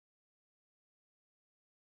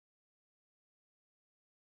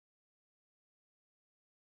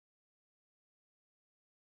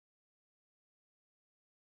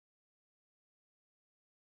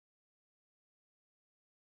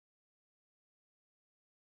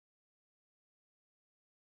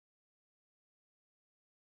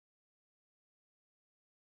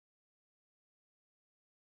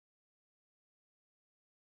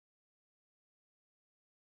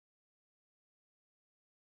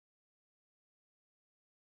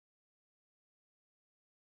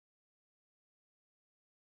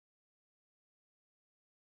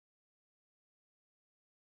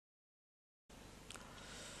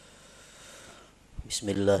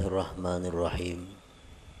Bismillahirrahmanirrahim.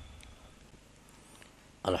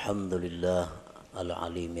 Alhamdulillah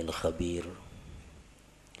al-alimil khabir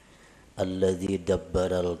alladzi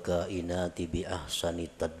dabbaral kainati bi ahsani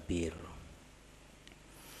tadbir.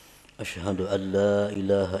 Ashhadu an la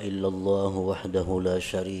ilaha illallah wahdahu la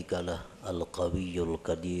syarika lah al-qawiyyul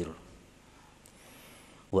qadir.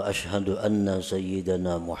 Wa ashhadu anna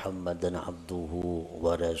sayyidana Muhammadan abduhu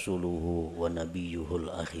wa rasuluhu wa nabiyyuhul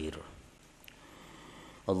akhir.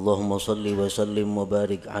 Allahumma salli wa sallim wa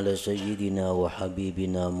barik ala sayyidina wa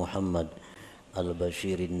habibina Muhammad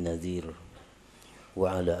al-bashirin nadhir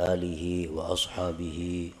wa ala alihi wa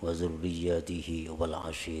ashabihi wa zurriyatihi wal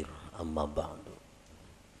ashir, amma ba'du.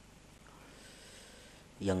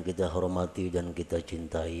 Yang kita hormati dan kita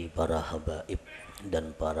cintai para habaib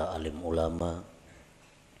dan para alim ulama,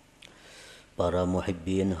 para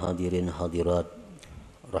muhibbin hadirin hadirat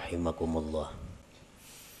rahimakumullah.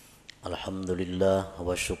 Alhamdulillah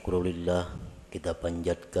wa syukrulillah, kita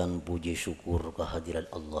panjatkan puji syukur kehadirat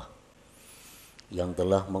Allah yang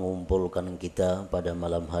telah mengumpulkan kita pada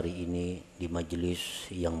malam hari ini di majelis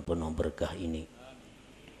yang penuh berkah ini.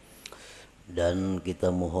 Dan kita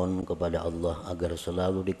mohon kepada Allah agar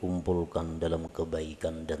selalu dikumpulkan dalam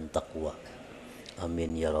kebaikan dan takwa.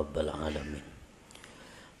 Amin ya rabbal alamin.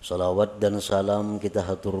 Salawat dan salam kita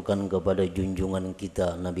haturkan kepada junjungan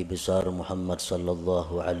kita Nabi besar Muhammad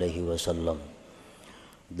sallallahu alaihi wasallam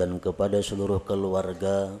dan kepada seluruh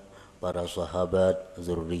keluarga, para sahabat,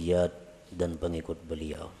 zurriyat dan pengikut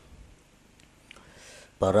beliau.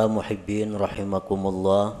 Para muhibbin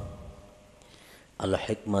rahimakumullah,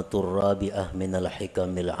 al-hikmatur rabi'ah minal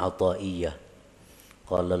hikamil ataiyah.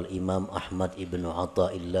 Qala al-imam Ahmad ibnu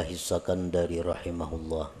Athaillah as-Sakandari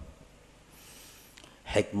rahimahullah.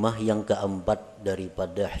 Hikmah yang keempat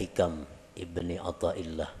daripada Hikam Ibni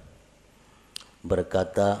Athaillah.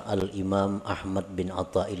 Berkata Al-Imam Ahmad bin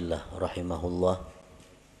Athaillah rahimahullah,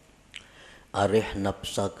 arih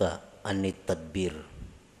nafsaka anit tadbir,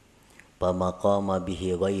 pamaqama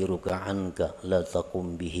bihi ghairuka anka la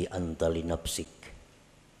taqum bihi anta li nafsik.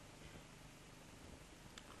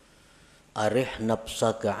 Arih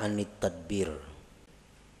nafsaka anit tadbir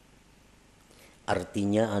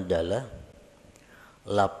artinya adalah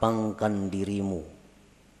lapangkan dirimu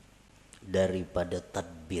daripada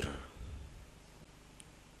tadbir.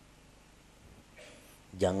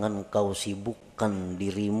 Jangan kau sibukkan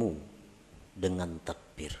dirimu dengan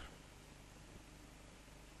tadbir.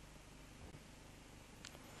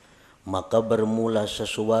 Maka bermula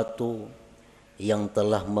sesuatu yang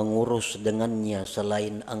telah mengurus dengannya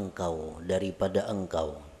selain engkau daripada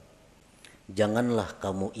engkau. Janganlah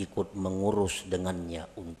kamu ikut mengurus dengannya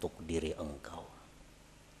untuk diri engkau.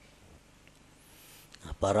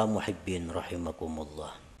 Para muhibbin rahimakumullah.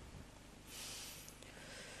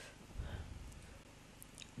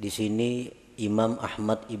 Di sini Imam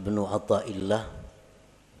Ahmad ibnu Athaillah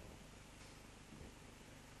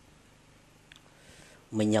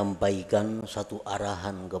menyampaikan satu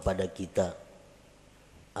arahan kepada kita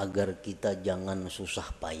agar kita jangan susah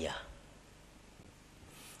payah,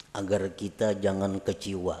 agar kita jangan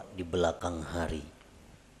kecewa di belakang hari.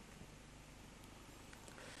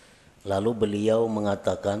 Lalu beliau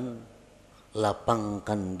mengatakan,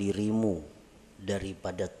 lapangkan dirimu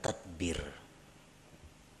daripada tadbir.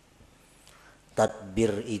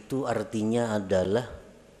 Tadbir itu artinya adalah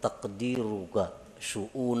taqdiruka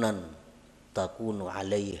syu'unan takunu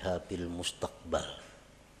 'alaiha fil mustaqbal.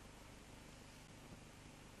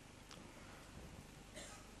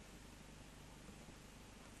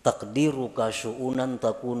 Taqdiruka syu'unan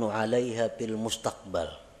takunu 'alaiha fil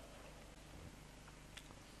mustaqbal.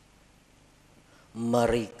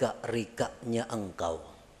 Merika-rikanya engkau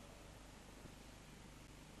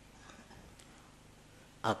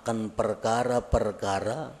akan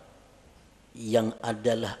perkara-perkara yang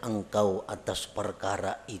adalah engkau atas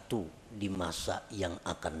perkara itu di masa yang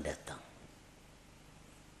akan datang.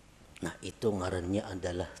 Nah, itu ngarannya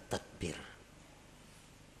adalah tadbir,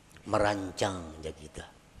 merancang ya kita.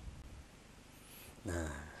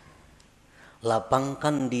 Nah,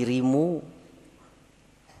 lapangkan dirimu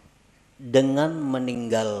dengan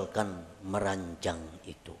meninggalkan merancang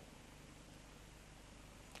itu.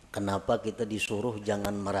 Kenapa kita disuruh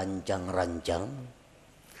jangan merancang-rancang?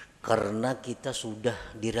 Karena kita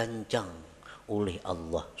sudah dirancang oleh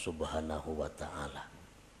Allah Subhanahu wa ta'ala.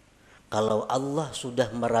 Kalau Allah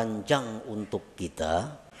sudah merancang untuk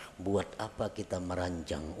kita, buat apa kita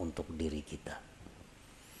merancang untuk diri kita?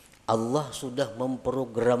 Allah sudah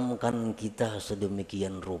memprogramkan kita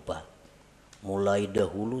sedemikian rupa, mulai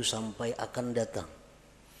dahulu sampai akan datang.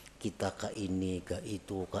 Kita ke ini, ke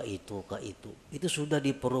itu, ke itu, ke itu. Itu sudah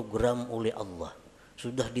diprogram oleh Allah.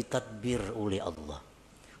 sudah ditadbir oleh Allah.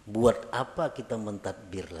 Buat apa kita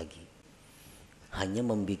mentadbir lagi? Hanya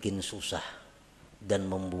membuat susah dan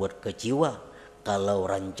membuat kecewa kalau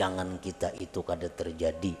rancangan kita itu kada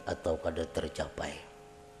terjadi atau kada tercapai.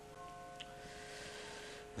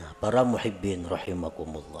 Nah, para muhibbin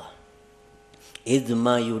rahimakumullah,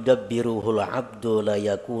 idma yudabbiruhul abdu la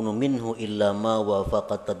yakunu minhu illa ma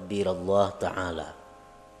wafaqa tadbir Allah ta'ala.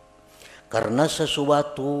 Karena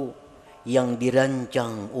sesuatu yang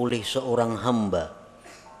dirancang oleh seorang hamba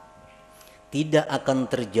tidak akan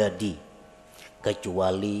terjadi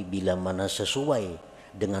kecuali bila mana sesuai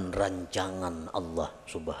dengan rancangan Allah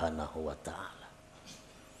Subhanahu wa ta'ala.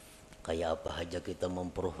 Kayak apa saja kita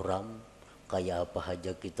memprogram, kayak apa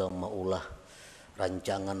saja kita maulah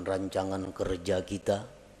rancangan-rancangan kerja kita,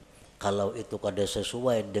 kalau itu kada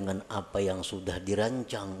sesuai dengan apa yang sudah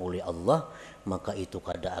dirancang oleh Allah, maka itu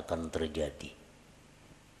kada akan terjadi.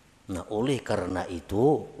 Nah, oleh karena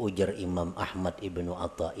itu ujar Imam Ahmad ibnu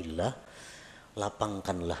Athaillah,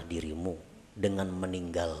 lapangkanlah dirimu dengan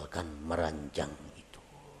meninggalkan merancang itu.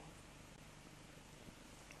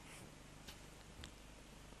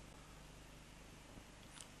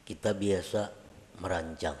 Kita biasa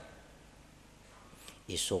merancang,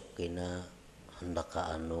 isuk kena hendak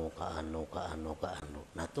ka anu.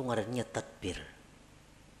 Nah, itu ngarannya tadbir.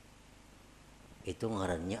 Itu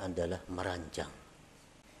ngarannya adalah merancang.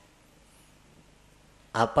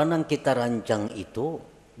 Apa yang kita rancang itu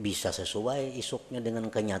bisa sesuai isuknya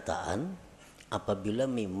dengan kenyataan apabila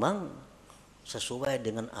memang sesuai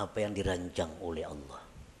dengan apa yang dirancang oleh Allah.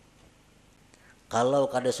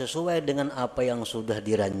 Kalau kada sesuai dengan apa yang sudah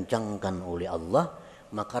dirancangkan oleh Allah,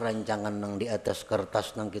 maka rancangan yang di atas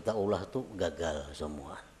kertas yang kita ulah tuh gagal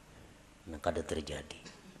semua. Nah, kada terjadi.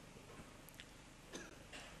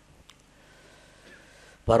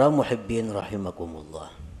 Para muhibbin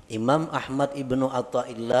rahimakumullah, Imam Ahmad ibnu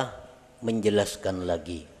Athaillah menjelaskan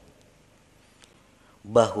lagi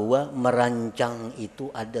bahwa merancang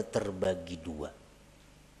itu ada terbagi dua.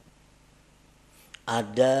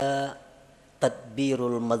 Ada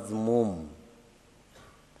tadbirul mazmum,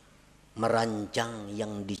 merancang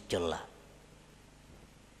yang dicela.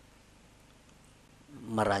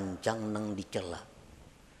 Merancang yang dicela.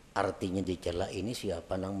 Artinya dicela ini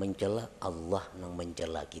siapa yang mencela? Allah yang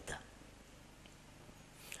mencela kita.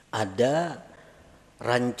 Ada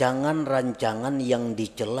rancangan-rancangan yang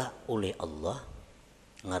dicela oleh Allah,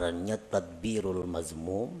 ngarannya tadbirul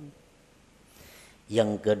mazmum.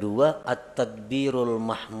 Yang kedua at-tadbirul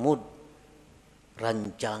mahmud,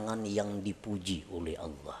 rancangan yang dipuji oleh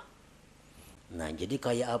Allah. Nah, jadi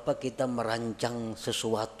kayak apa kita merancang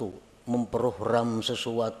sesuatu, memprogram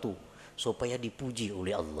sesuatu supaya dipuji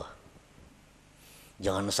oleh Allah.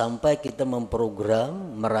 Jangan sampai kita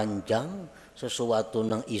memprogram, merancang sesuatu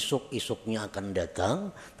yang isuk-isuknya akan datang,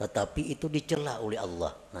 tetapi itu dicela oleh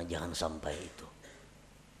Allah. Nah, jangan sampai itu.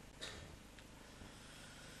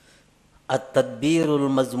 At-tadbirul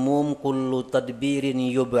mazmum kullu tadbirin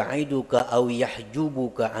yub'iduka aw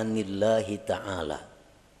yahjubuka 'anillahi ta'ala.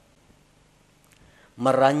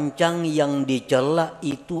 Merancang yang dicela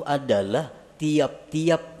itu adalah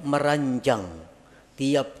tiap-tiap merancang,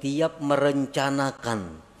 tiap-tiap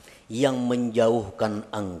merencanakan yang menjauhkan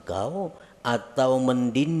engkau atau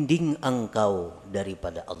mendinding engkau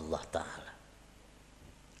daripada Allah Ta'ala.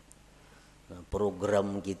 Nah,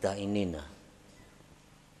 program kita ini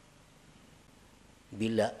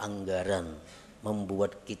bila anggaran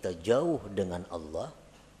membuat kita jauh dengan Allah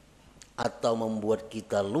atau membuat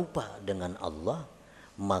kita lupa dengan Allah,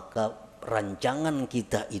 maka rancangan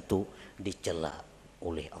kita itu dicela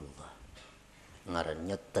oleh Allah.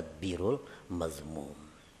 Ngarannya tadbirul mazmum.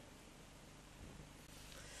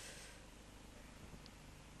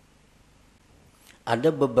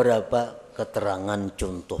 Ada beberapa keterangan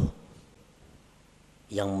contoh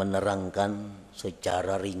yang menerangkan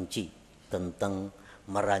secara rinci tentang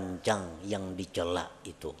merancang yang dicela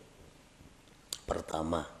itu.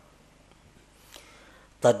 Pertama,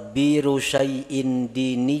 tadbiru syai'in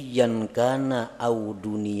diniyan kana au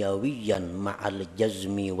duniyawiyan ma'al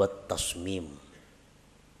jazmi wat tasmim.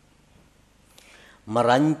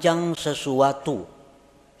 Merancang sesuatu,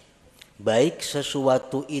 baik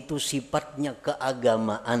sesuatu itu sifatnya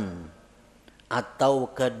keagamaan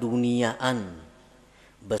atau keduniaan,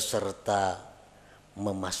 beserta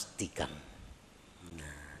memastikan.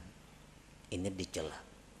 Nah, ini dicela.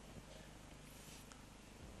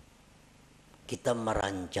 Kita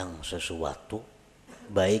merancang sesuatu,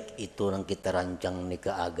 baik itu yang kita rancang ini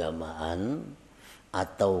keagamaan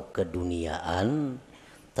atau keduniaan,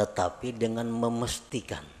 tetapi dengan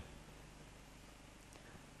memastikan.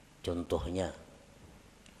 Contohnya,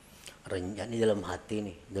 Rencana dalam hati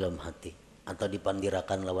nih, dalam hati. Atau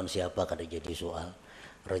dipandirakan lawan siapa kada jadi soal.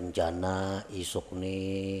 Rencana isuk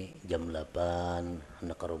nih jam 8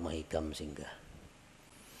 hendak ke rumah Hikam singgah.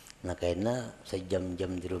 Nah karena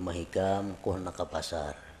sejam-jam di rumah Hikam ku hendak ke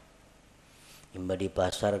pasar. Imba di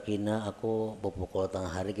pasar kina aku bopokol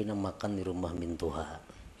tengah hari kina makan di rumah Mintuha.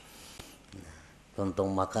 Nah,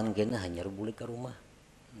 tontong makan kina hanyar boleh ke rumah.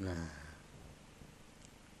 Nah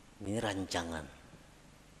ini rancangan.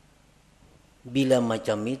 Bila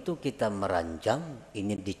macam itu kita merancang,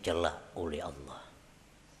 ini dicela oleh Allah.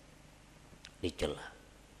 Dicela.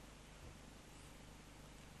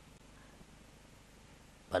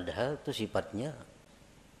 Padahal itu sifatnya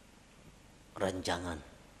rancangan,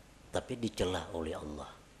 tapi dicela oleh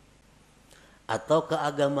Allah. Atau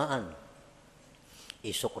keagamaan.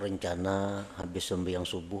 Isuk rencana habis sembahyang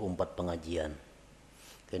subuh 4 pengajian.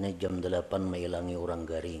 Karena jam 8 mailangi orang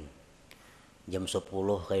garing. Jam 10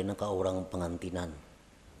 kayaknya ke orang pengantinan.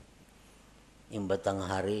 Imba tang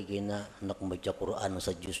hari kena hendak membaca Quran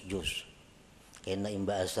sejus-jus. Kena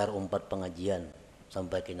imba asar 4 pengajian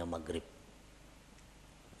sampai kena maghrib.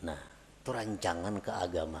 Nah, itu rancangan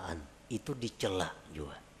keagamaan. Itu dicela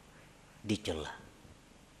juga. Dicela.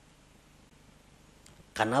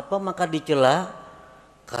 Kenapa maka dicela?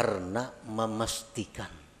 Karena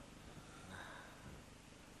memastikan.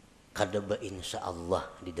 Kadaba insya Allah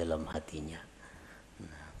di dalam hatinya.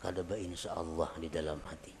 Kadaba insya Allah di dalam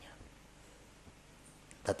hatinya.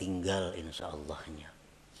 Tertinggal insya Allahnya.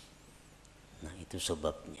 Nah itu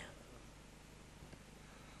sebabnya.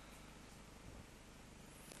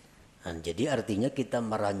 Nah, jadi artinya kita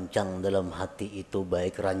merancang dalam hati itu,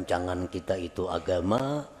 baik rancangan kita itu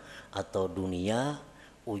agama atau dunia,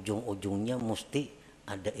 ujung-ujungnya mesti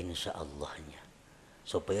ada insya Allahnya.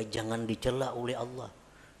 Supaya jangan dicela oleh Allah.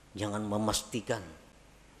 Jangan memastikan.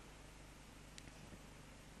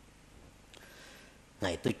 Nah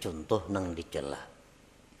itu contoh nang dicela.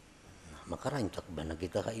 Nah, maka rancak bana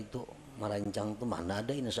kita itu merancang tuh mana ada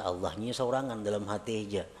insya Allahnya seorangan dalam hati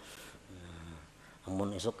aja.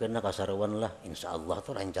 Amun esok kena kasarawan lah, insya Allah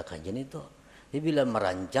tuh rancak aja nih tuh. Jadi bila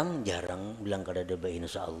merancang jarang bilang kada ada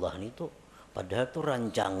insya Allah nih tuh. Padahal tuh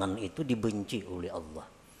rancangan itu dibenci oleh Allah.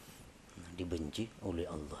 Dibenci oleh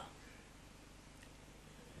Allah.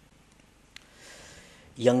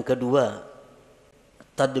 Yang kedua,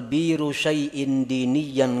 tadbiru syai'in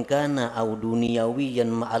diniyan kana au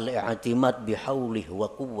duniyawiyan ma'al i'timad bihaulih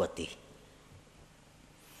wa quwwatih.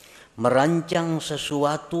 Merancang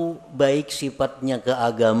sesuatu baik sifatnya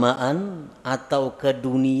keagamaan atau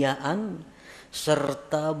keduniaan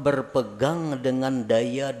serta berpegang dengan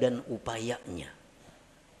daya dan upayanya.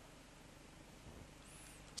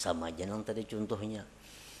 Sama aja nang tadi contohnya.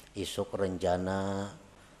 Isuk rencana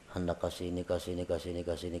hendak kasini.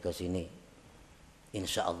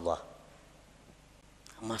 Insya Allah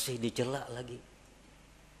masih dicela lagi.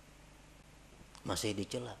 Masih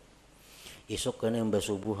dicela. Isuk kena yang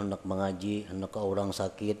subuh hendak mengaji, hendak ke orang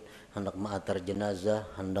sakit, hendak ma'atar jenazah,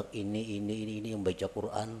 hendak ini yang baca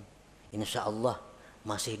Quran. Insya Allah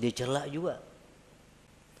masih dicela juga.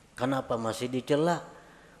 Kenapa masih dicela?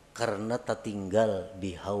 Karena tertinggal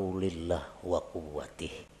bihaulillah wa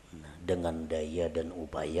quwwatih. Nah, dengan daya dan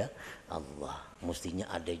upaya Allah.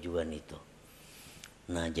 Mestinya ada juga itu.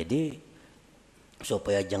 Nah jadi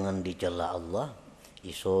supaya jangan dicela Allah,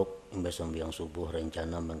 isuk sembahyang subuh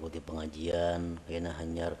rencana mengikuti pengajian, kena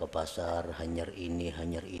hanyar ke pasar, hanyar ini,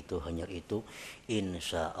 hanyar itu,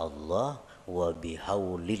 insya Allah wa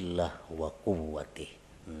bihaulillah wa quwwatih.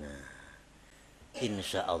 Nah,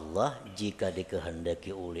 insya Allah jika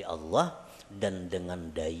dikehendaki oleh Allah dan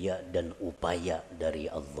dengan daya dan upaya dari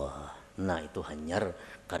Allah. Nah itu hanyar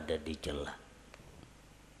kada dicela.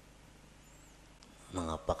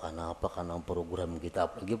 Mengapa karena program kita,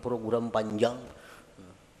 apalagi program panjang,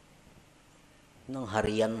 nang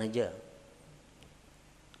harian aja,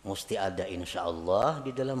 mesti ada insya Allah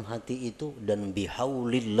di dalam hati itu dan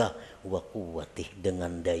bihaulillah wa quwwatih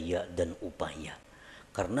dengan daya dan upaya.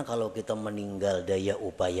 Karena kalau kita meninggal daya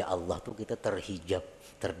upaya Allah tuh kita terhijab,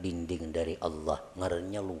 terdinding dari Allah,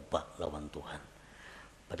 ngarannya lupa lawan Tuhan.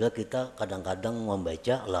 Padahal kita kadang-kadang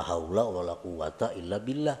membaca la haula wala quwata illa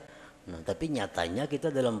billah. Nah, tapi nyatanya kita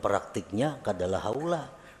dalam praktiknya kada la haula.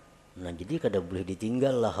 Nah, jadi kada boleh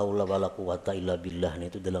ditinggal la haula wala quwata illa billah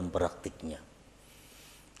itu dalam praktiknya.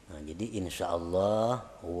 Nah, jadi insya Allah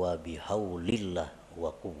wa bihaulillah wa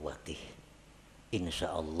quwwatih.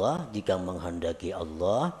 Insya Allah jika menghendaki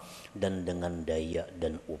Allah dan dengan daya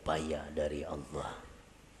dan upaya dari Allah.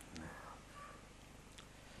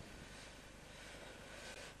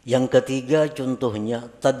 Yang ketiga contohnya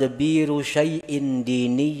tadbiru syai'in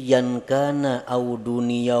diniyan kana au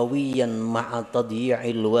duniyawiyan ma'a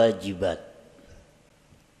tadyi'il wajibat.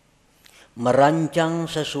 Merancang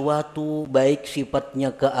sesuatu baik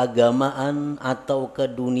sifatnya keagamaan atau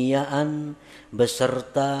keduniaan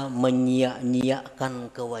beserta menyia-nyiakan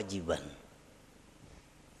kewajiban.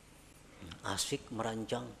 Asik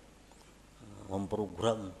merancang,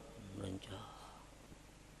 memprogram, merancang.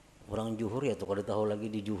 Orang juhur ya tuh kalau tahu lagi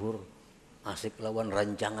di juhur asik lawan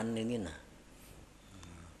rancangan ini nah.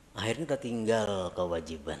 Akhirnya tertinggal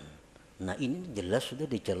kewajiban. Nah ini jelas sudah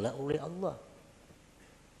dicela oleh Allah.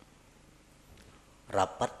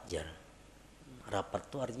 Rapat jar. Rapat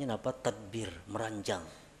itu artinya apa? Tadbir, merancang.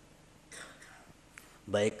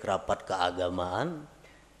 Baik rapat keagamaan,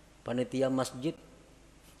 panitia masjid,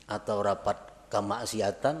 atau rapat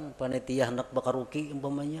kemaksiatan, panitia hendak bakaruki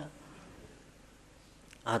umpamanya.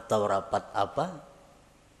 Atau rapat apa?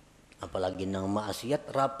 Apalagi nang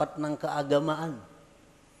maksiat, rapat nang keagamaan.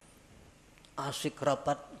 Asik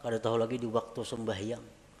rapat, kada tahu lagi di waktu sembahyang.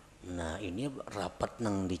 Nah ini rapat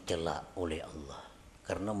nang dicela oleh Allah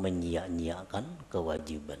karena menyia-nyiakan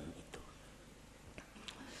kewajiban itu.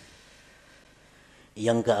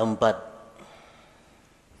 Yang keempat,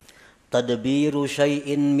 tadbiru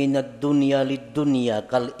syai'in minad dunya lid dunya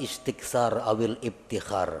kal istiksar awil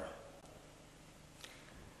ibtikhar.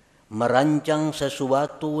 Merancang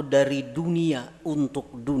sesuatu dari dunia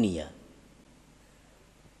untuk dunia.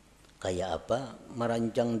 Kayak apa?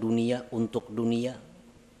 Merancang dunia untuk dunia.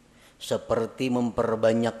 Seperti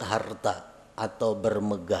memperbanyak harta atau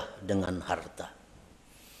bermegah dengan harta.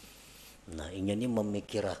 Nah ini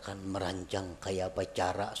memikirkan merancang kayak apa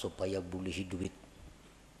cara supaya boleh duit.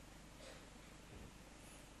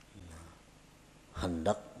 Nah,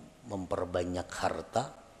 hendak memperbanyak harta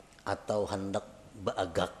atau hendak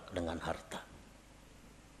beagak dengan harta.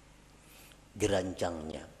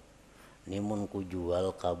 Dirancangnya. Nimun ku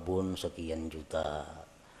jual kabun sekian juta.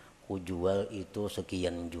 Ku jual itu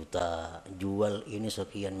sekian juta. Jual ini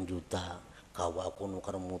sekian juta. Kawa aku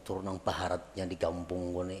nukar mutur nang paharatnya di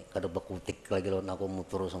kampung gue nih. Kada bakutik lagi lawan aku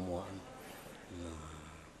mutur semua.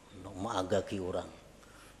 Nah, maagaki orang.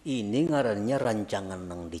 Ini ngarannya rancangan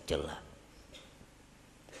nang dicela.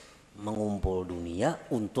 Mengumpul dunia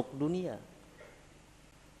untuk dunia.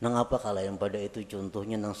 Nang apa kala yang pada itu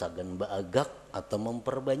contohnya nang sagan baagak atau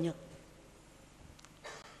memperbanyak.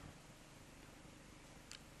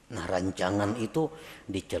 Nah rancangan itu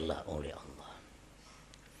dicela oleh Allah.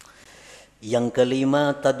 Yang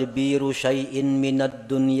kelima, tadbiru syai'in minad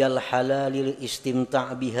dunyal halalil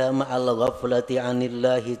istimta' biha ma'al ghaflati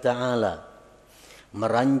 'anillahi ta'ala.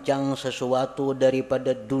 Merancang sesuatu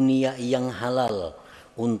daripada dunia yang halal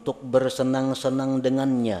untuk bersenang-senang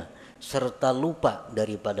dengannya serta lupa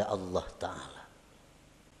daripada Allah Ta'ala.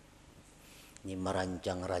 Ini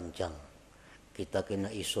merancang-rancang. Kita kena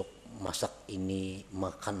isuk masak ini,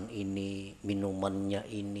 makan ini, minumannya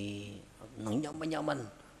ini, nyaman-nyaman.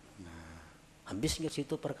 Nah, habis ke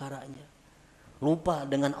situ perkaranya. Lupa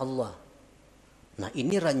dengan Allah. Nah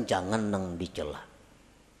ini rancangan yang dicela.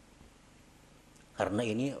 Karena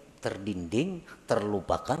ini terdinding,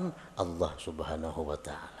 terlupakan Allah Subhanahu wa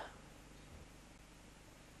Ta'ala.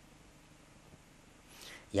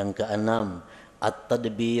 Yang keenam,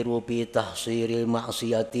 at-tadbiru fi tahsiril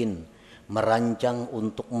maksiatin, merancang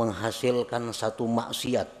untuk menghasilkan satu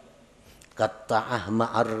maksiat. Katta'ah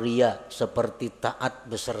ma'ar riya, seperti taat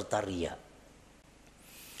beserta riya.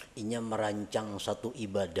 Inya merancang satu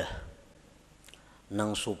ibadah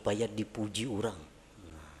nang supaya dipuji orang.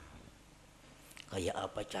 Kayak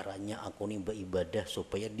apa caranya aku nih beribadah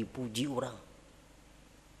supaya dipuji orang.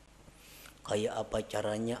 Kayak apa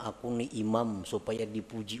caranya aku nih imam supaya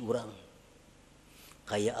dipuji orang.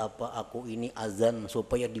 Kayak apa aku ini azan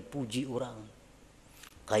supaya dipuji orang.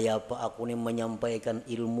 Kayak apa aku nih menyampaikan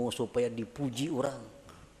ilmu supaya dipuji orang.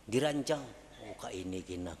 Dirancang. Oh kak ini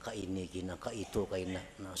kina, kak ini kina, kak itu kina.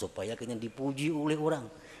 Nah supaya kena dipuji oleh orang.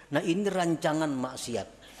 Nah ini rancangan maksiat.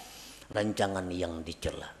 Rancangan yang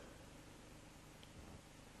dicela.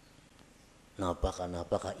 Nah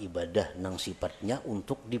apakah ibadah nang sifatnya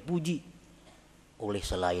untuk dipuji oleh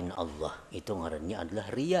selain Allah, itu ngarannya adalah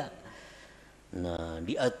riya. Nah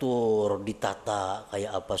diatur, ditata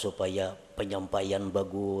kayak apa supaya penyampaian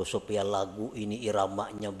bagus, supaya lagu ini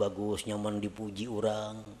iramanya bagus, nyaman dipuji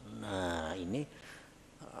orang. Nah ini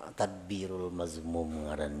tadbirul mazmum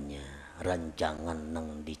ngarannya, rancangan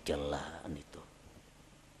nang dicela itu.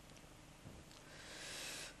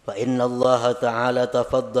 Fa inna Allah Ta'ala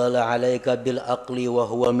tafaddala 'alaika bil aqli wa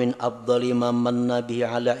huwa min afdali man manna bihi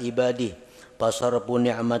 'ala ibadihi. Fasarfu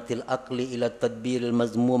ni'matil aqli ila tadbiril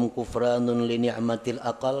mazmum kufranun li ni'matil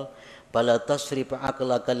aqal. Fala tasrif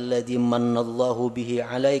aqlaka alladhi mannallahu bihi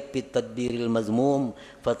 'alaik bit tadbiril mazmum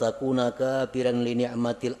fatakuna kafiran li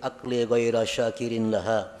ni'matil aqli ghaira syakirin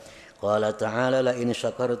laha. Qala ta'ala la in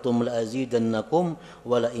syakartum la azidannakum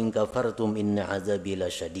wa la in kafartum inna 'adzabi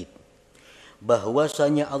lasyadid.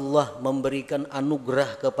 Bahwasanya Allah memberikan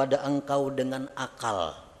anugerah kepada engkau dengan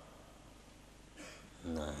akal.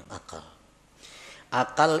 Nah, akal.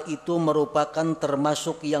 Akal itu merupakan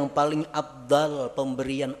termasuk yang paling abdal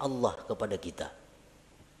pemberian Allah kepada kita.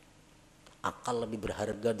 Akal lebih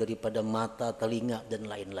berharga daripada mata, telinga, dan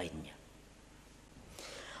lain-lainnya.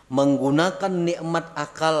 Menggunakan nikmat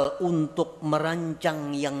akal untuk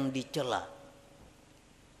merancang yang dicela.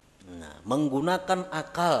 Nah, menggunakan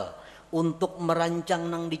akal untuk merancang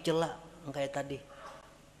yang dicela, kayak tadi.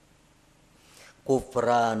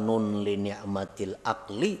 Kufranun li ni'matil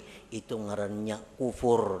akli, itu ngarannya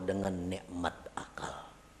kufur dengan nikmat akal.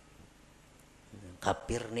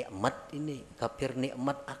 Kafir nikmat ini, kafir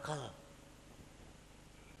nikmat akal.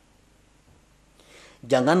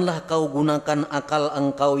 Janganlah kau gunakan akal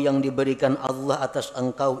engkau yang diberikan Allah atas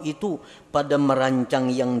engkau itu pada merancang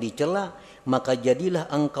yang dicela, maka jadilah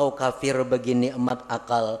engkau kafir bagi nikmat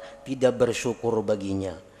akal, tidak bersyukur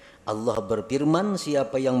baginya. Allah berfirman,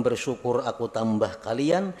 siapa yang bersyukur aku tambah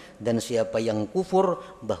kalian, dan siapa yang kufur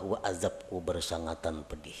bahwa azabku bersangatan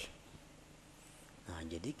pedih. Nah,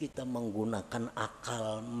 jadi kita menggunakan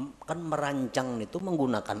akal, kan merancang itu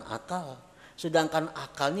menggunakan akal. Sedangkan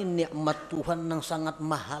akal ini nikmat Tuhan yang sangat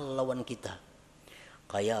mahal lawan kita.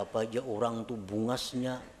 Kayak apa aja orang tuh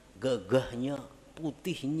bungasnya, gagahnya,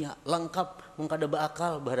 putihnya, lengkap, mengkada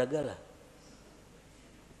beakal, berhargalah.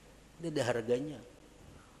 Dia ada harganya.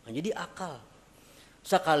 Nah, jadi akal.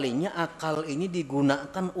 Sekalinya akal ini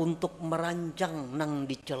digunakan untuk merancang nang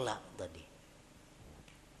dicela tadi.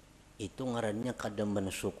 Itu ngarannya kada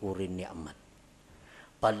mensyukuri nikmat.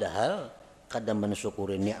 Padahal kada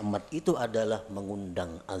mensyukuri nikmat itu adalah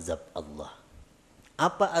mengundang azab Allah.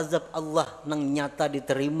 Apa azab Allah nang nyata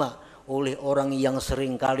diterima oleh orang yang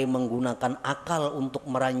seringkali menggunakan akal untuk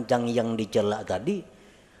merancang yang dicela tadi?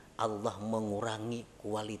 Allah mengurangi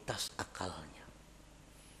kualitas akalnya.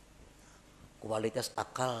 Kualitas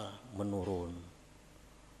akal menurun.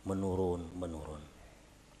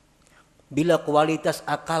 Bila kualitas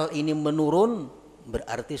akal ini menurun,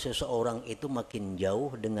 berarti seseorang itu makin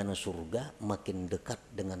jauh dengan surga, makin dekat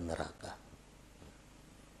dengan neraka.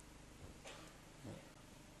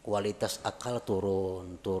 Kualitas akal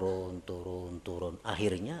turun.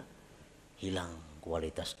 Akhirnya hilang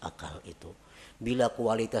kualitas akal itu. Bila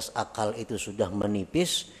kualitas akal itu sudah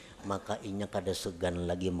menipis, maka inya kada segan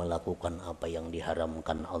lagi melakukan apa yang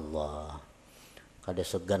diharamkan Allah. Kada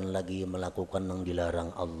segan lagi melakukan yang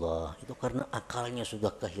dilarang Allah. Itu karena akalnya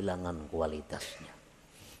sudah kehilangan kualitasnya.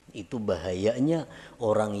 Itu bahayanya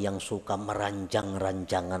orang yang suka merancang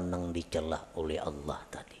rancangan yang dicela oleh Allah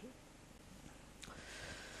tadi.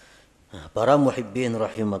 Nah, para muhibbin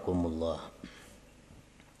rahimakumullah.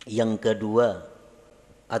 Yang kedua,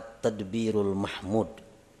 at-tadbirul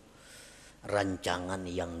mahmud. Rancangan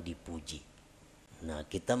yang dipuji. Nah,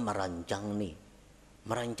 kita merancang nih.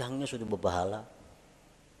 Merancangnya sudah berpahala.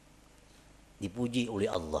 Dipuji oleh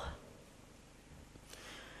Allah.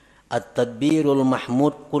 At-tadbirul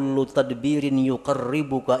mahmud kullu tadbirin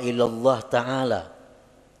yuqarribuka ila Allah Ta'ala.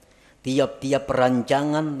 Tiap-tiap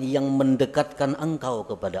rancangan yang mendekatkan engkau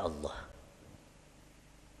kepada Allah.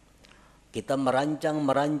 Kita merancang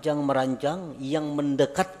yang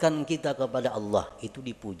mendekatkan kita kepada Allah, itu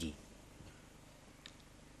dipuji.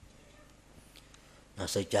 Nah,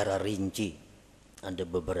 secara rinci ada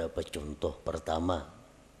beberapa contoh. Pertama,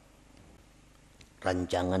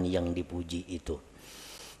 rancangan yang dipuji itu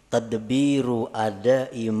tadbiru ada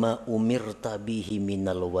ima umirta bihi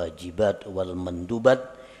minal wajibat wal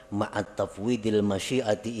mandubat ma'at tafwidil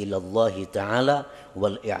masyiati ila Allah Ta'ala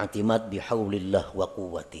wal i'timad bihaulillah wa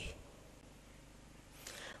quwwatih.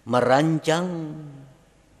 Merancang,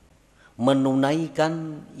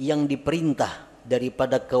 menunaikan yang diperintah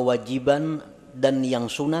daripada kewajiban dan yang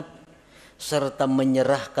sunat, serta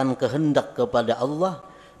menyerahkan kehendak kepada Allah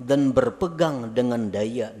dan berpegang dengan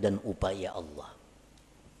daya dan upaya Allah.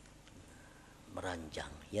 Merancang,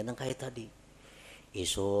 ya nang kayak tadi.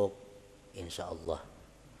 Esok insya Allah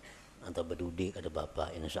atau berdudik ada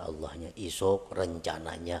bapak, insya Allahnya esok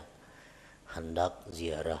rencananya hendak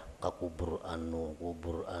ziarah ke kubur anu.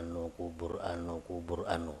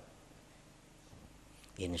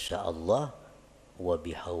 Insya Allah wa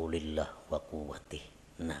bihaulillah wa quwwatih.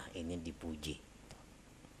 Nah, ini dipuji.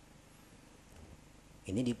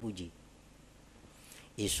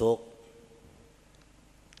 Esok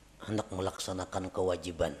hendak melaksanakan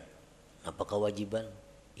kewajiban. Apa kewajiban?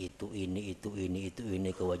 Itu ini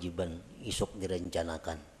kewajiban isuk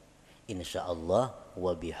direncanakan. Insya Allah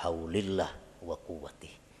wa bihaulillah wa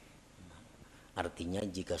quwwatih. Artinya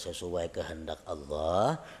jika sesuai kehendak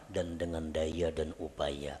Allah dan dengan daya dan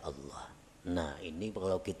upaya Allah. Nah ini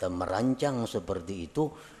kalau kita merancang seperti itu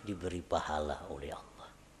diberi pahala oleh Allah.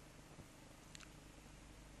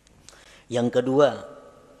 Yang kedua,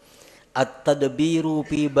 at-tadbiru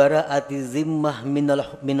fi bara'ati zimmah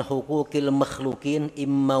min huquqil makhlukin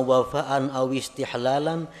imma wafa'an aw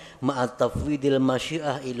istihlalan ma'a tafwidil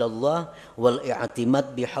masyiah ila Allah wal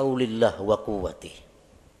i'timad bihaulillah wa quwwatih.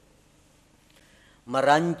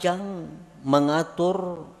 Merancang,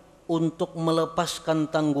 mengatur untuk melepaskan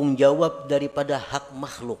tanggung jawab daripada hak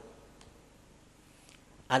makhluk.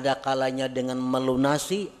 Ada kalanya dengan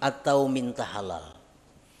melunasi atau minta halal.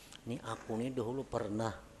 Ini aku nih dahulu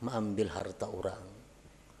pernah mengambil harta orang.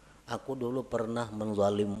 Aku dulu pernah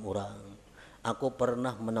menzalim orang. Aku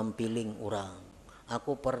pernah menampiling orang.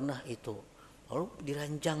 Aku pernah itu. Lalu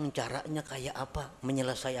dirancang caranya kayak apa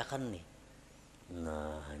menyelesaikan nih.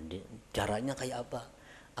 Nah, caranya kayak apa?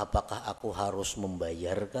 Apakah aku harus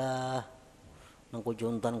membayarkah? Nang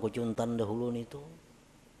kucuntan dahulu nih tuh.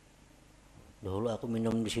 Dahulu aku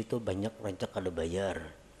minum di situ banyak rancak ada bayar.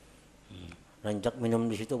 Rancak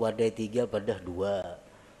minum di situ wadai 3 padah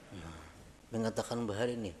 2. Nah, mengatakan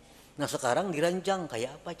bahar ini. Nah sekarang dirancang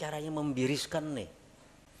kayak apa caranya membiriskan nih.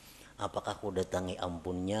 Apakah aku datangi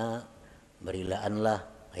ampunnya, berilaanlah,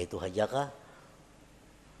 itu hajakah?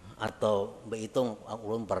 Atau berhitung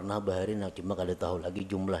ulun pernah baharin cuma kada tahu lagi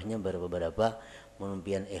jumlahnya berapa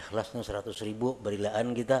menumpian ikhlasnya 100.000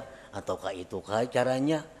 berilaan kita ataukah itu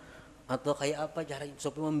caranya atau kayak apa caranya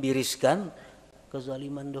supaya membiriskan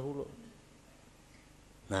kezaliman dahulu.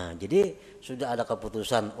 Nah jadi sudah ada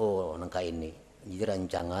keputusan nangka ini jadi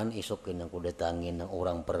rancangan isukin yang ku datangin nang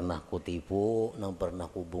orang pernah kutipu nang pernah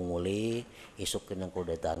ku bunguli isukin yang ku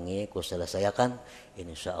datangi ku selesaikan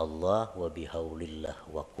insyaallah wa bihaulillah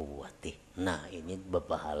wa quwwatih. Nah ini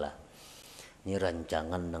berpahala. Ini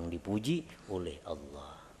rancangan nang dipuji oleh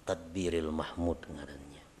Allah, tadbiril mahmud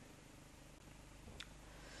ngarannya.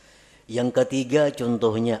 Yang ketiga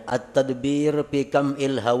contohnya at-tadbir fi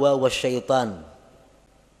kam'il hawa wasyaitan.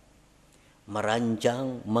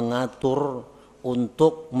 Merancang, mengatur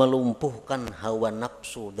untuk melumpuhkan hawa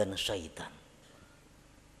nafsu dan syaitan.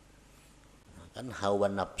 Nah, kan hawa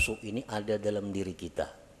nafsu ini ada dalam diri kita.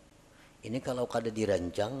 Ini kalau kada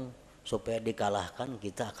dirancang supaya dikalahkan,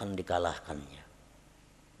 kita akan dikalahkannya.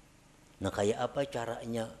 Nah kayak apa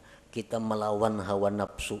caranya kita melawan hawa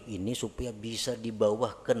nafsu ini supaya bisa di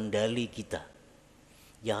bawah kendali kita.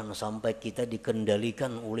 Jangan sampai kita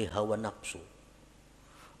dikendalikan oleh hawa nafsu.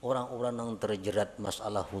 Orang-orang yang terjerat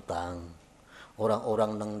masalah hutang,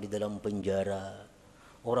 orang-orang yang di dalam penjara,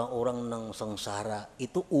 orang-orang yang sengsara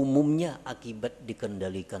itu umumnya akibat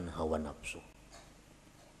dikendalikan hawa nafsu.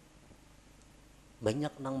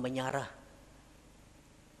 Banyak yang menyarah,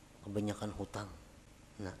 kebanyakan hutang.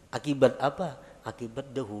 Nah, akibat apa? Akibat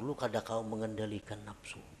dahulu kada kau mengendalikan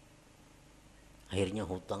nafsu. Akhirnya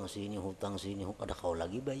hutang sini, kada kau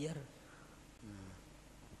lagi bayar.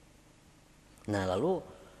 Nah,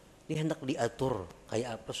 lalu ini hendak diatur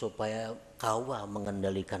kayak apa supaya kawa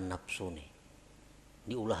mengendalikan nafsu nih.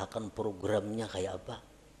 Diulahkan programnya kayak apa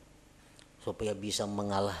supaya bisa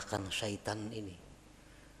mengalahkan syaitan ini.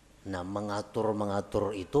 Nah mengatur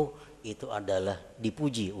itu adalah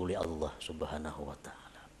dipuji oleh Allah Subhanahu wa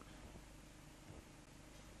ta'ala.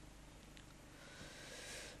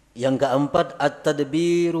 Yang keempat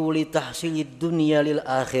at-tadbiru li tahsilid dunya lil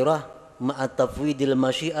akhirah ma'a tafwidil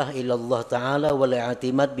masyiah ila Allah ta'ala wal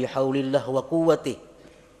i'timad bihaulillah wa quwwatih.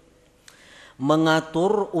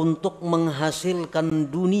 Mengatur untuk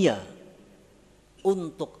menghasilkan dunia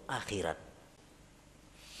untuk akhirat.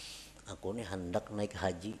 Aku ini hendak naik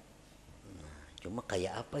haji. Nah, cuma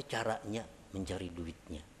kayak apa caranya mencari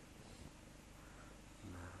duitnya?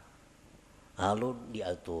 Nah, lalu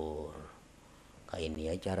diatur. Kayak ini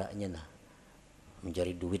ya caranya nah.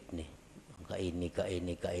 Mencari duit nih. Kayak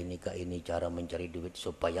ini cara mencari duit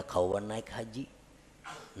supaya kawan naik haji.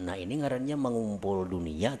 Nah ini ngarannya mengumpul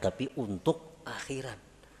dunia tapi untuk akhirat.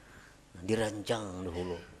 Nah, dirancang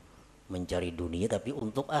dahulu mencari dunia tapi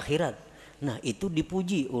untuk akhirat. Nah itu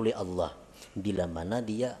dipuji oleh Allah bila mana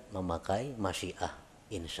dia memakai masyiah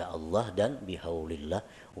insyaallah dan bihaulillah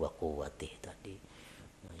wa quwwatih tadi.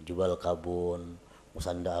 Nah, jual kabun,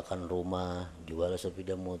 musandaakan rumah, jual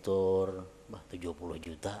sepeda motor, 70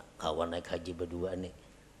 juta kawan naik haji berdua nih.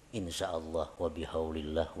 Insyaallah wa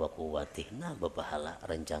bihaulillah wa quwwatih. Nah berpahala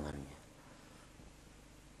rancangannya.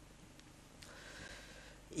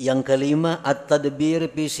 Yang kelima, at-tadbir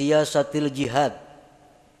fi siyasatil jihad,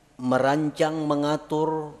 merancang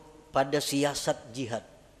mengatur pada siasat jihad.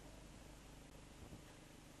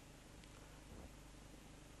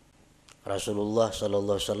 Rasulullah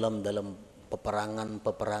sallallahu alaihi wasallam dalam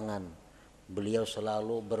peperangan beliau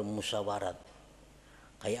selalu bermusyawarat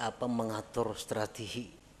kayak apa mengatur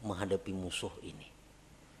strategi menghadapi musuh ini.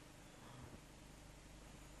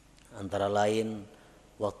 Antara lain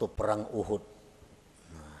waktu perang Uhud,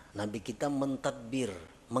 Nabi kita mentadbir,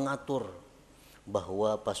 mengatur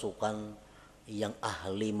bahwa pasukan yang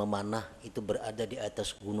ahli memanah itu berada di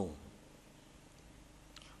atas gunung.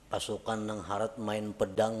 Pasukan yang harat main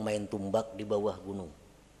pedang, main tumbak di bawah gunung.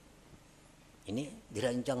 Ini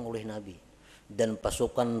dirancang oleh Nabi. Dan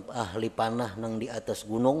pasukan ahli panah yang di atas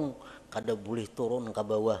gunung kada boleh turun ke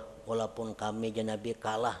bawah walaupun kami dan Nabi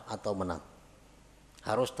kalah atau menang.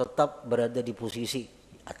 Harus tetap berada di posisi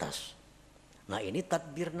atas. Nah, ini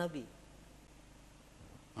tadbir Nabi.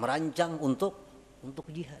 Merancang untuk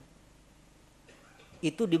jihad.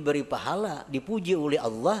 Itu diberi pahala, dipuji oleh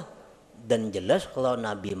Allah, dan jelas kalau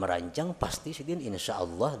Nabi merancang pasti sidin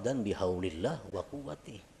insyaallah dan bihaulillah wa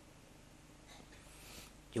quwwati.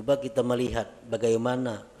 Coba kita melihat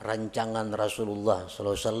bagaimana rancangan Rasulullah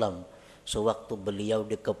SAW sewaktu beliau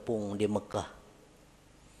dikepung di Mekah,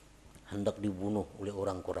 hendak dibunuh oleh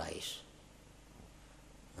orang Quraisy.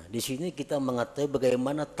 Nah, di sini kita mengetahui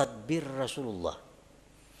bagaimana tadbir Rasulullah.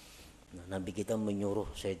 Nah, Nabi kita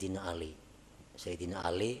menyuruh Sayyidina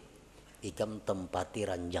Ali, ikam tempati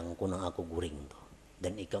ranjangku nang aku guring tuh,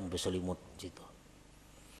 dan ikam berselimut situ.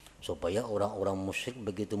 Supaya orang-orang musyrik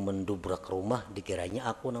begitu mendubrak rumah dikiranya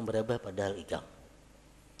aku nang berabah padahal ikam.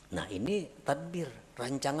 Nah, ini tadbir,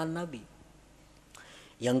 rancangan Nabi.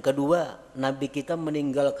 Yang kedua, Nabi kita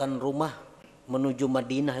meninggalkan rumah menuju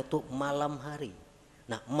Madinah itu malam hari.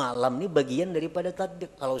 Nah, malam ini bagian daripada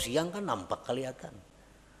tadbir. Kalau siang kan nampak kelihatan.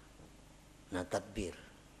 Nah, tadbir.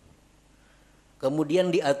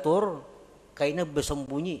 Kemudian diatur kainnya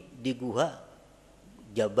bersembunyi di gua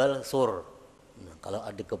Jabal Sur. Nah, kalau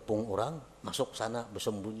ada kepung orang masuk sana,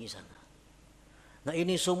 bersembunyi sana. Nah,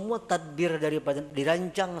 ini semua tadbir daripada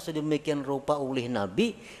dirancang sedemikian rupa oleh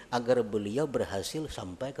Nabi agar beliau berhasil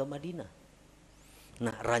sampai ke Madinah.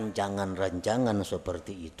 Nah, rancangan-rancangan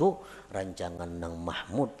seperti itu rancangan yang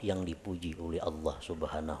mahmud yang dipuji oleh Allah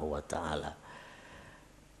Subhanahu wa taala.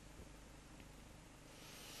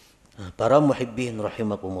 Nah, para muhibbin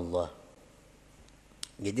rahimakumullah.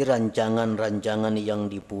 Jadi rancangan-rancangan yang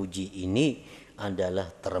dipuji ini adalah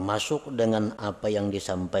termasuk dengan apa yang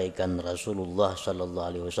disampaikan Rasulullah sallallahu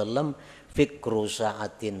alaihi wasallam, fikru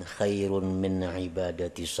sa'atin khairun min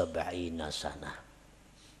ibadati sab'ina sanah.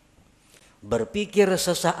 Berpikir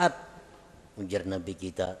sesaat, ujar Nabi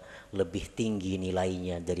kita, lebih tinggi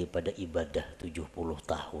nilainya daripada ibadah 70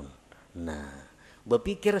 tahun. Nah,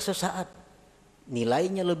 berpikir sesaat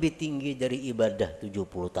nilainya lebih tinggi dari ibadah 70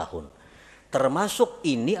 tahun. Termasuk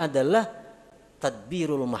ini adalah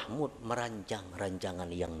tadbirul mahmud, merancang rancangan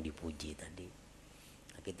yang dipuji tadi.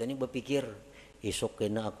 Nah, kita ini berpikir esok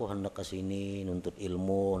kena aku hendak ke sini nuntut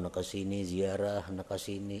ilmu, hendak ke sini ziarah, hendak ke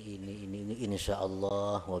sini ini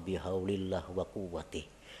insyaallah wa bihaulillah wa quwwati.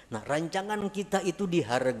 Nah, rancangan kita itu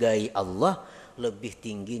dihargai Allah lebih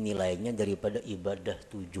tinggi nilainya daripada ibadah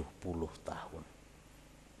 70 tahun.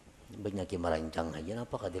 Banyak yang merancang aja,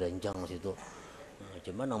 apakah dirancang situ? Nah,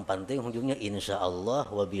 cuman yang penting ujungnya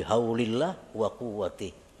insyaallah wa bihaulillah wa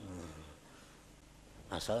quwwati.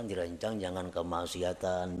 Asal dirancang jangan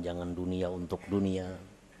kemaksiatan, jangan dunia untuk dunia.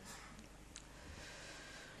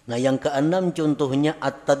 Nah, yang keenam contohnya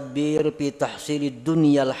at-tadbir fi tahsilid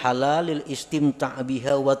dunyal halalil istimta'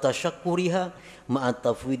 biha wa tasyakkuriha ma'a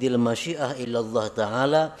tafwidil masyiah ila Allah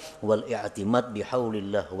taala wal i'timad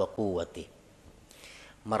bihaulillah wa quwwati.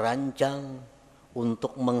 Merancang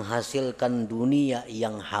untuk menghasilkan dunia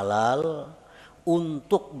yang halal,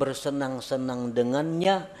 untuk bersenang-senang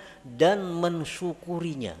dengannya dan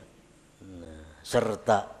mensyukurinya. Nah,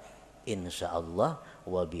 serta insyaallah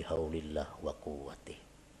wa bihaulillah wa quwwati.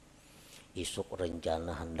 Isuk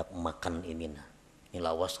rencana hendak makan ini nah. Ini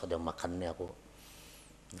lawas kada makannya aku.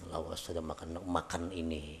 Lawas kada makan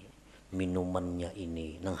ini. Minumannya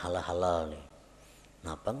ini nang halal-halal nih.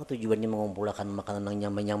 Napa tujuannya mengumpulkan makanan yang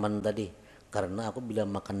nyaman-nyaman tadi? Karena aku bila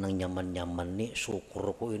makan yang nyaman-nyaman nih,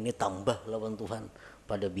 syukurku ini tambah lawan Tuhan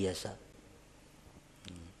pada biasa.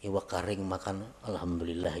 Iwak karing makan,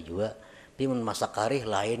 alhamdulillah juga. Tapi masak karih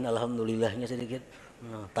lain, alhamdulillahnya sedikit.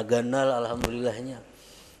 Nah, taganal, alhamdulillahnya.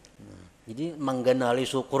 Nah, jadi mengganali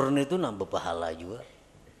syukur itu nambah pahala juga.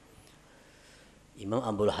 Imam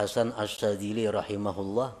Abdul Hasan As-Sadili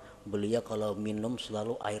rahimahullah, beliau kalau minum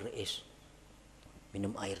selalu air es.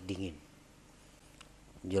 minum air dingin.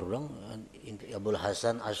 Jurang Abul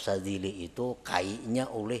Hasan As-Sadzili itu kainya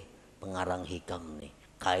oleh pengarang hikam nih,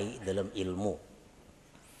 kai dalam ilmu.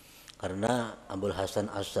 Karena Abul Hasan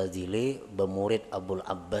As-Sadzili bermurid Abul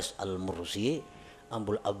Abbas Al-Mursi.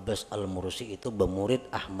 Abul Abbas Al-Mursi itu bermurid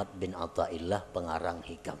Ahmad bin Athaillah pengarang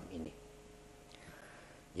hikam ini.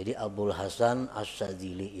 Jadi Abul Hasan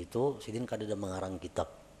As-Sadzili itu sidin kada mengarang kitab.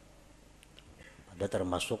 Ada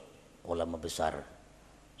termasuk ulama besar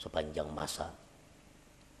sepanjang masa.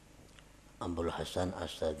 Abul Hasan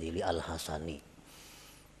As-Sadzili Al-Hasani.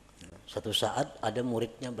 Satu saat ada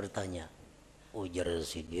muridnya bertanya, ujar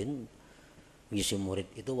sidin, bisi murid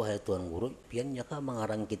itu, wahai tuan guru, pian nyaka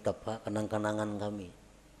mengarang kitab pak kenang-kenangan kami.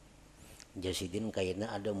 Jasidin kayaknya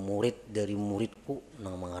ada murid dari muridku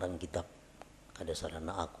nang mengarang kitab, kada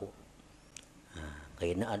sarana aku. Nah,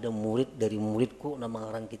 kayaknya ada murid dari muridku nang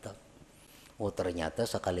mengarang kitab. Oh ternyata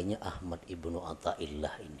sekalinya Ahmad ibnu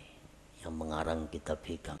Athaillah ini yang mengarang kitab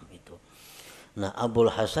hikam itu. Nah Abul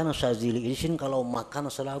Hasan As-Sadzili ini kalau makan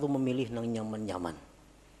selalu memilih nang nyaman-nyaman.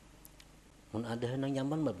 Mun ada nang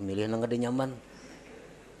nyaman mah memilih nang ada nyaman.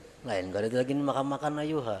 Lain kada lagi makan-makan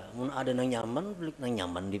ayo ha. Mun ada nang nyaman, beli nang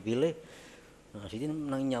nyaman dipilih. Nah sini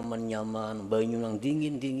nang nyaman-nyaman, banyu nang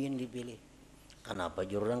dingin-dingin dipilih. Kenapa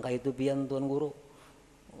jurang kayak itu pian tuan guru?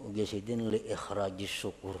 Biasidin li ikhrajis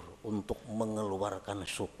syukur, untuk mengeluarkan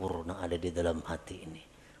syukur yang ada di dalam hati ini.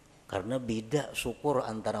 Karena beda syukur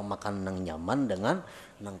antara makan nang nyaman dengan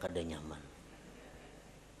nang kada nyaman.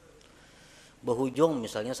 Behujung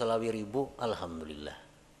misalnya salawi ribu, alhamdulillah.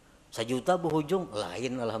 1 juta behujung,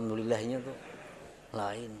 lain alhamdulillahnya tuh,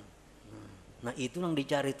 lain. Nah itu yang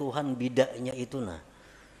dicari Tuhan, bidanya itu nah.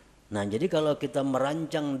 Nah jadi kalau kita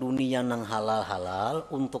merancang dunia nang halal-halal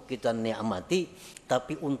untuk kita nikmati,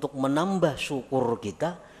 tapi untuk menambah syukur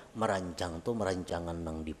kita, merancang tuh merancangan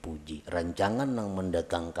nang dipuji, rancangan nang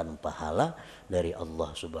mendatangkan pahala dari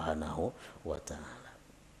Allah Subhanahu wa Ta'ala.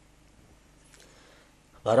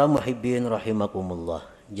 Para muhibbin rahimakumullah.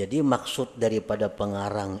 Jadi maksud daripada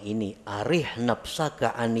pengarang ini, arih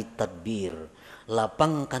nafsaka anit tadbir,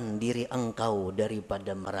 lapangkan diri engkau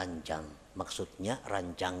daripada merancang. Maksudnya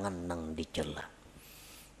rancangan nang dicela.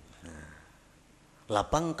 Nah,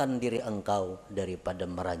 lapangkan diri engkau daripada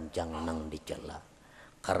merancang nang dicela.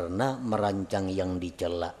 Karena merancang yang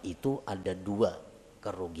dicela itu ada 2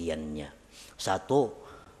 kerugiannya.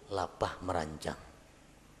 1, lapah merancang.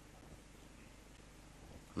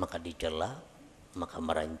 Maka dicela, maka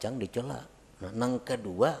merancang dicela. Nah, nang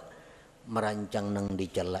kedua, merancang nang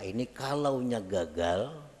dicela ini kalaunya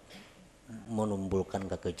gagal, menimbulkan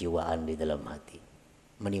kekecewaan di dalam hati,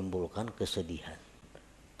 menimbulkan kesedihan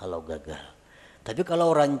kalau gagal. Tapi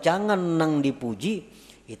kalau rancangan nang dipuji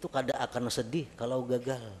itu kada akan sedih kalau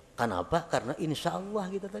gagal. Kenapa? Karena insya Allah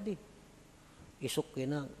kita tadi isuk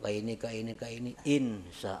kena kayak ini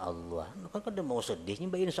insya Allah. Kan kada mau sedihnya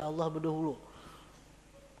insya Allah berdahulu,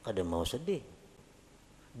 kada mau sedih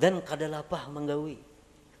dan kada lapah menggawi.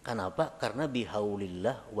 Kenapa? Karena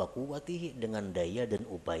bihaulillah wa quwwatihi, dengan daya dan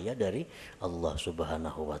upaya dari Allah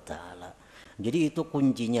Subhanahu wa Ta'ala. Jadi itu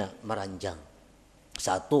kuncinya merancang. 1,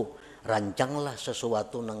 rancanglah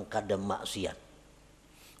sesuatu nang kada maksiat.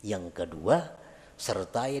 Yang kedua,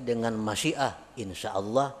 sertai dengan masyiah insya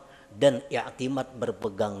Allah dan i'timad,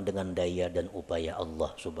 berpegang dengan daya dan upaya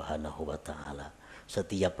Allah Subhanahu wa Ta'ala.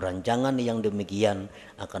 Setiap rancangan yang demikian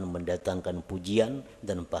akan mendatangkan pujian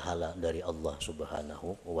dan pahala dari Allah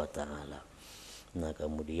Subhanahu wa Ta'ala. Nah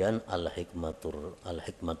kemudian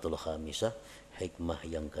al-hikmatul khamisah, hikmah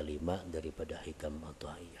yang kelima daripada hikam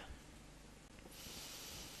Athaillah.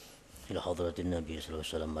 إلى حضرة النبي صلى الله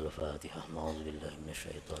عليه وسلم الفاتحة. أعوذ بالله من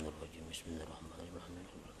الشيطان الرجيم. بسم الله الرحمن الرحيم.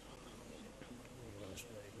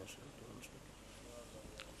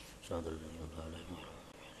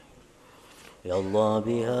 يا الله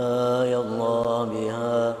بها يا الله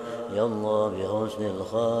بها يا الله بحسن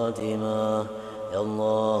الخاتمة يا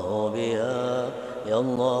الله بها يا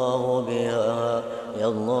الله بها يا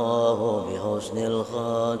الله بحسن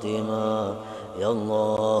الخاتمة يا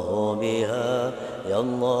الله بها يا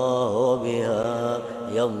الله بها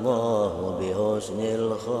يا الله بحسن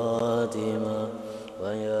الخاتمة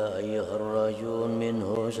ويا أيها الرجل منه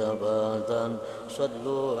شفاعة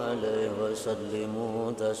صلوا عليه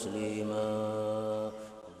وسلموا تسليما.